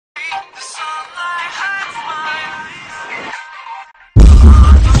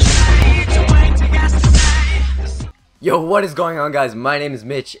Yo, what is going on, guys? My name is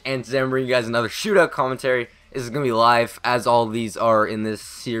Mitch, and today I'm bringing you guys another Shootout commentary. This is going to be live, as all these are in this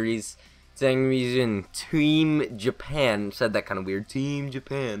series. Today I'm going to be using Team Japan. Said that kind of weird, Team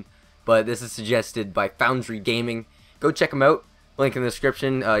Japan. But this is suggested by Foundry Gaming. Go check him out. Link in the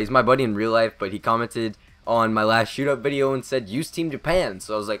description. He's my buddy in real life, but he commented on my last Shootout video and said, use Team Japan.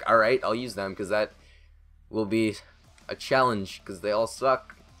 So I was like, alright, I'll use them, because that will be a challenge, because they all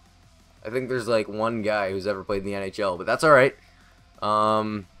suck. I think there's like one guy who's ever played in the NHL, but that's alright.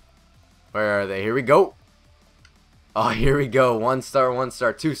 Where are they? Here we go. Oh, here we go. 1 star, 1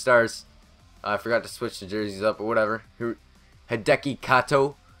 star, 2 stars. I forgot to switch the jerseys up, but whatever. Here, Hideki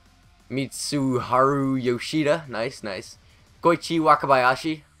Kato. Mitsuharu Yoshida. Nice, nice. Koichi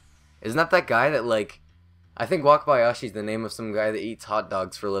Wakabayashi. Isn't that guy that, like... I think Wakabayashi's the name of some guy that eats hot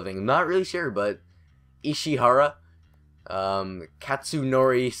dogs for a living. I'm not really sure, but... Ishihara.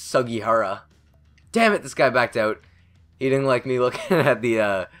 Katsunori Sugihara. Damn it, this guy backed out. He didn't like me looking at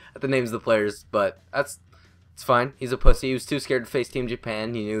the names of the players, but it's fine. He's a pussy. He was too scared to face Team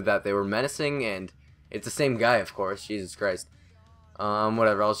Japan. He knew that they were menacing, and it's the same guy, of course. Jesus Christ.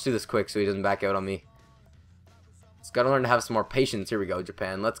 Whatever. I'll just do this quick so he doesn't back out on me. Just gotta learn to have some more patience. Here we go,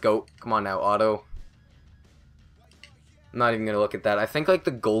 Japan. Let's go. Come on now, auto. I'm not even gonna look at that. I think like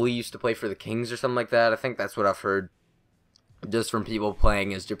the goalie used to play for the Kings or something like that. I think that's what I've heard. Just from people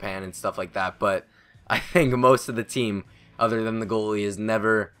playing as Japan and stuff like that, but I think most of the team, other than the goalie, has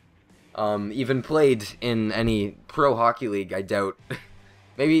never even played in any pro hockey league. I doubt.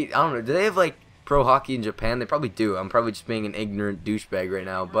 Maybe, I don't know, do they have like pro hockey in Japan? They probably do. I'm probably just being an ignorant douchebag right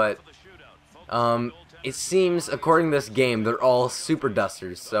now, but it seems, according to this game, they're all super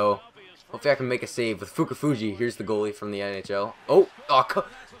dusters, so hopefully I can make a save with Fukufuji. Here's the goalie from the NHL. Oh,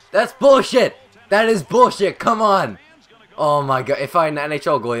 that's bullshit! That is bullshit, come on! Oh my god, if I had an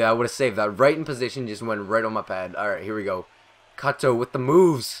NHL goalie, I would have saved that. Right in position, just went right on my pad. Alright, here we go. Kato with the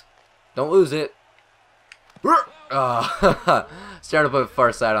moves. Don't lose it. Started to put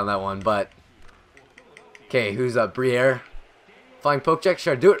far side on that one, but... Okay, who's up? Briere. Flying poke check,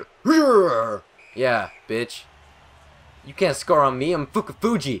 should I do it? Yeah, bitch. You can't score on me, I'm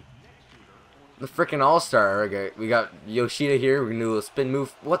Fukufuji. The freaking all-star. Okay, we got Yoshida here. We're gonna do a little spin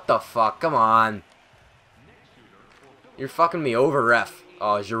move. What the fuck? Come on. You're fucking me over, ref.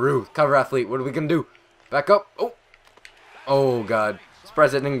 Oh, Giroux, cover athlete. What are we gonna do? Back up. Oh. Oh, God.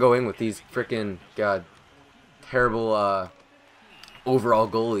 Surprised that didn't go in with these freaking, God, terrible, overall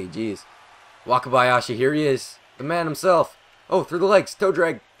goalie. Jeez. Wakabayashi, here he is. The man himself. Oh, through the legs. Toe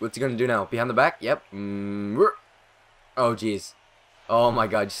drag. What's he gonna do now? Behind the back? Yep. Oh, jeez. Oh, my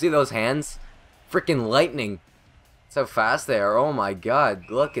God. You see those hands? Freaking lightning. That's how fast they are. Oh, my God.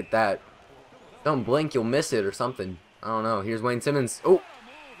 Look at that. Don't blink, you'll miss it or something. I don't know. Here's Wayne Simmons. Oh,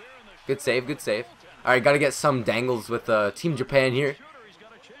 good save, good save. All right, gotta get some dangles with Team Japan here.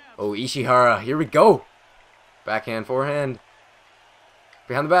 Oh, Ishihara, here we go. Backhand, forehand,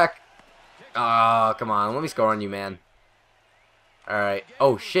 behind the back. Ah, come on, let me score on you, man. All right.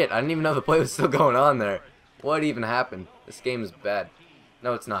 Oh shit, I didn't even know the play was still going on there. What even happened? This game is bad.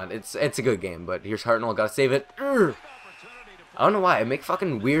 No, it's not. It's a good game, but here's Hartnell. Gotta save it. I don't know why, I make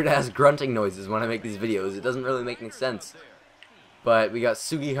fucking weird-ass grunting noises when I make these videos. It doesn't really make any sense. But we got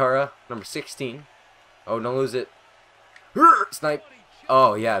Sugihara, number 16. Oh, don't lose it. Snipe.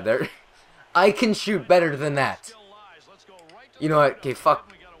 Oh, yeah, there. I can shoot better than that. You know what? Okay,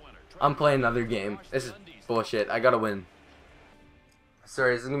 fuck. I'm playing another game. This is bullshit. I gotta win.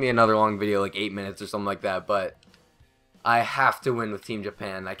 Sorry, this is gonna be another long video, like 8 minutes or something like that, but I have to win with Team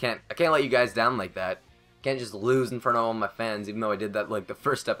Japan. I can't let you guys down like that. Can't just lose in front of all my fans, even though I did that like the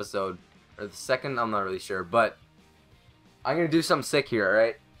first episode. Or the second, I'm not really sure. But I'm going to do something sick here,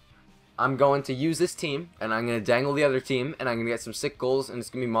 alright? I'm going to use this team, and I'm going to dangle the other team, and I'm going to get some sick goals, and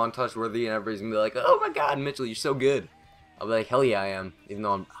it's going to be montage worthy, and everybody's going to be like, oh my god, Mitchell, you're so good. I'll be like, hell yeah, I am. Even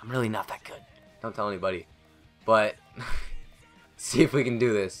though I'm really not that good. Don't tell anybody. But, see if we can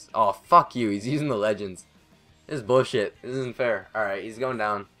do this. Oh, fuck you. He's using the legends. This is bullshit. This isn't fair. Alright, he's going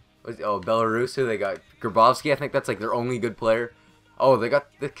down. Oh, Belarus, who they got? Grabovski, I think that's like their only good player. Oh, they got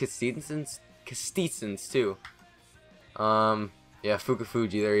the Kastitsins too. Yeah,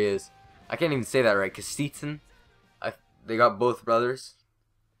 Fukufuji, there he is. I can't even say that right. Kastitsin. They got both brothers.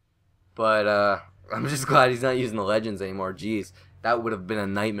 But, I'm just glad he's not using the legends anymore. Jeez, that would have been a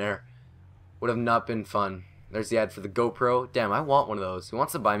nightmare. Would have not been fun. There's the ad for the GoPro. Damn, I want one of those. Who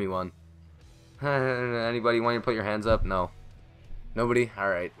wants to buy me one? Anybody want to put your hands up? No. Nobody?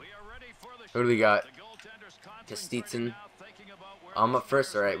 Alright. Who do we got? Kastitsin. I'm up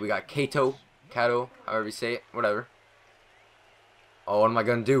first. Alright, we got Kato, however you say it. Whatever. Oh, what am I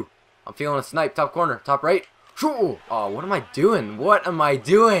going to do? I'm feeling a snipe. Top corner. Top right. Oh, what am I doing? What am I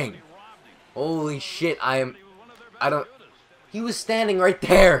doing? Holy shit, I don't... He was standing right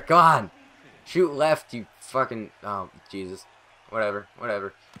there. Come on. Shoot left, you fucking... Oh, Jesus. Whatever.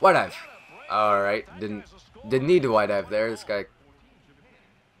 Wide dive. Alright. Didn't need to wide dive there. This guy...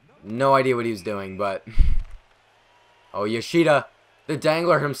 No idea what he was doing, but... Oh, Yoshida. The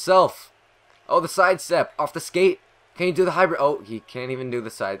dangler himself. Oh, the sidestep. Off the skate. Can he do the hybrid? Oh, he can't even do the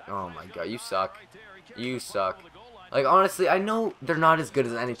side. Oh, my God. You suck. You suck. Like, honestly, I know they're not as good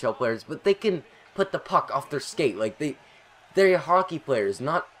as NHL players, but they can put the puck off their skate. Like, they're hockey players,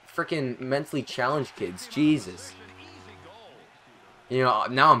 not freaking mentally challenged kids. Jesus. You know,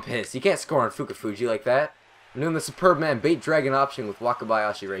 now I'm pissed. You can't score on Fukufuji like that. I'm doing the superb man bait dragon option with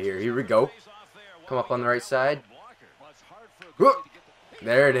Wakabayashi right here. Here we go. Come up on the right side.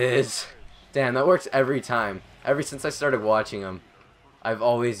 There it is. Damn, that works every time. Ever since I started watching them, I've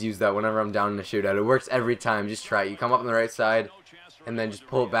always used that whenever I'm down in a shootout. It works every time. Just try it. You come up on the right side, and then just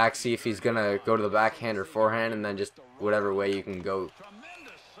pull it back, see if he's going to go to the backhand or forehand, and then just whatever way you can go,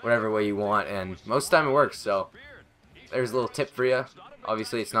 whatever way you want. And most of the time it works, so there's a little tip for you.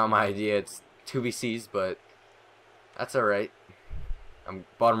 Obviously, it's not my idea. It's 2BC's, but that's alright. I'm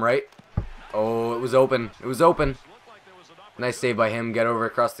bottom right. Oh, it was open. It was open. Nice save by him. Get over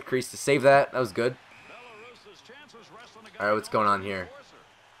across the crease to save that. That was good. Alright, what's going on here?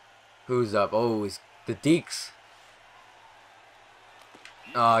 Who's up? Oh, he's the Deeks.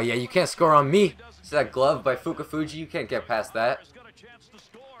 Oh, yeah, you can't score on me. See that glove by Fukufuji? You can't get past that.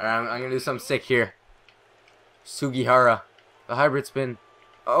 Alright, I'm going to do something sick here. Sugihara. The hybrid spin.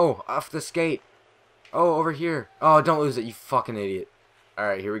 Oh, off the skate. Oh, over here. Oh, don't lose it, you fucking idiot.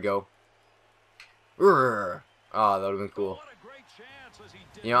 Alright, here we go. Oh, that would have been cool.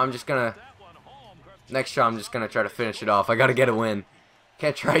 You know, I'm just going to... Next shot, I'm just going to try to finish it off. I got to get a win.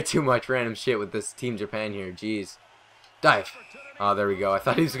 Can't try too much random shit with this Team Japan here. Jeez. Dive. Oh, there we go. I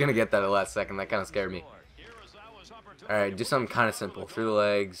thought he was going to get that at the last second. That kind of scared me. Alright, do something kind of simple. Through the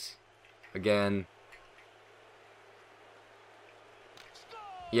legs. Again.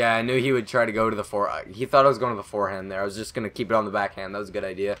 Yeah, I knew he would try to go to the he thought I was going to the forehand there. I was just going to keep it on the backhand. That was a good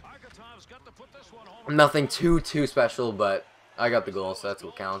idea. Nothing too special, but I got the goal, so that's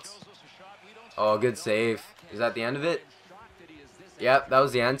what counts. Oh, good save. Is that the end of it? Yep, that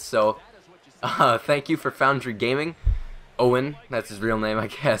was the end. So, thank you for Foundry Gaming. Owen, that's his real name, I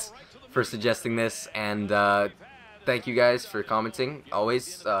guess, for suggesting this. And thank you guys for commenting.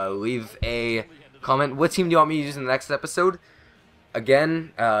 Always leave a comment. What team do you want me to use in the next episode?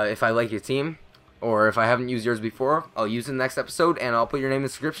 Again, if I like your team, or if I haven't used yours before, I'll use it in the next episode, and I'll put your name in the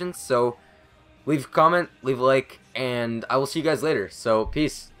description. So, leave a comment, leave a like, and I will see you guys later. So,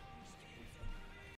 peace.